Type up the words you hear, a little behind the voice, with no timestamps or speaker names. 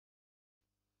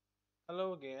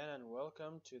Hello again and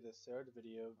welcome to the third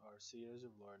video of our series of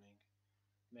learning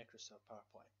Microsoft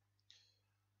PowerPoint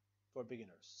for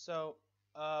beginners.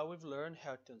 We've learned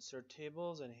how to insert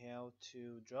tables and how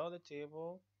to draw the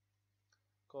table,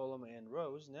 column and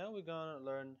rows. Now we're gonna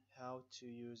learn how to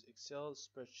use Excel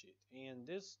Spreadsheet, and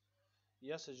this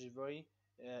is very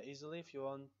easily if you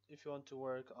want to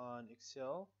work on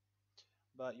Excel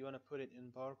but you want to put it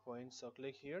in PowerPoint. So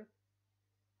click here,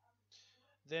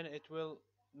 then it will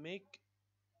make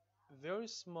very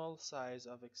small size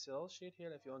of Excel sheet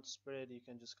here. If you want to spread it, you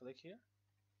can just click here.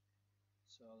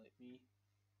 So let me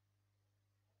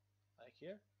like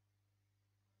here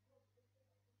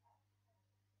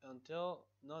until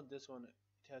not this one, it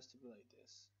has to be like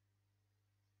this.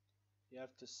 You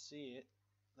have to see it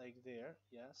like there.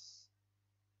 Yes,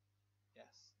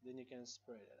 then you can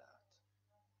spread it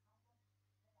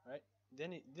out, right?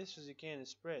 Then this is you can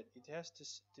spread it has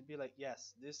to be like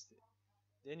this,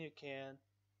 then you can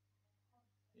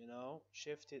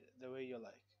shift it the way you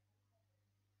like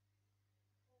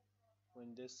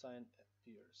when this sign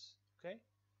appears. Okay,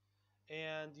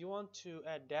 and you want to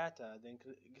add data, then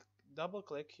double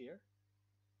click here,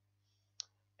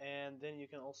 and then you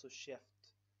can also shift.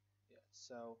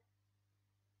 So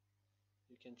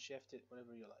you can shift it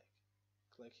whatever you like.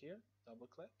 Click here, double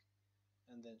click,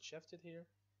 and then shift it here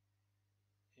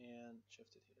and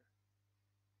shift it here.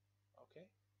 Okay,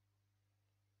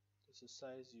 this is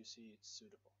size you see it's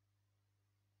suitable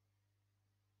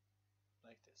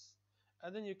like this,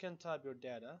 and then you can type your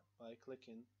data by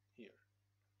clicking here.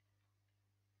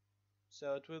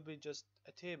 So it will be just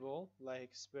a table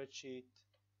like spreadsheet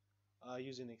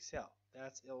using Excel.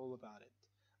 That's all about it.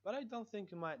 But I don't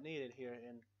think you might need it here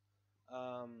in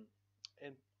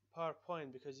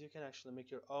PowerPoint, because you can actually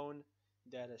make your own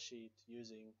data sheet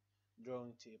using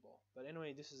drawing table. But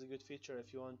anyway, this is a good feature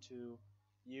if you want to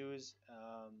use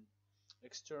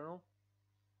external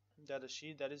data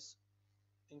sheet that is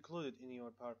included in your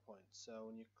PowerPoint. So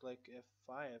when you click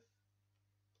F5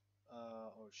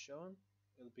 or shown,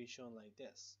 it'll be shown like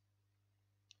this.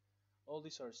 All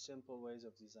these are simple ways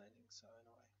of designing. So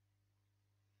anyway,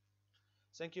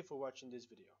 thank you for watching this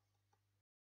video.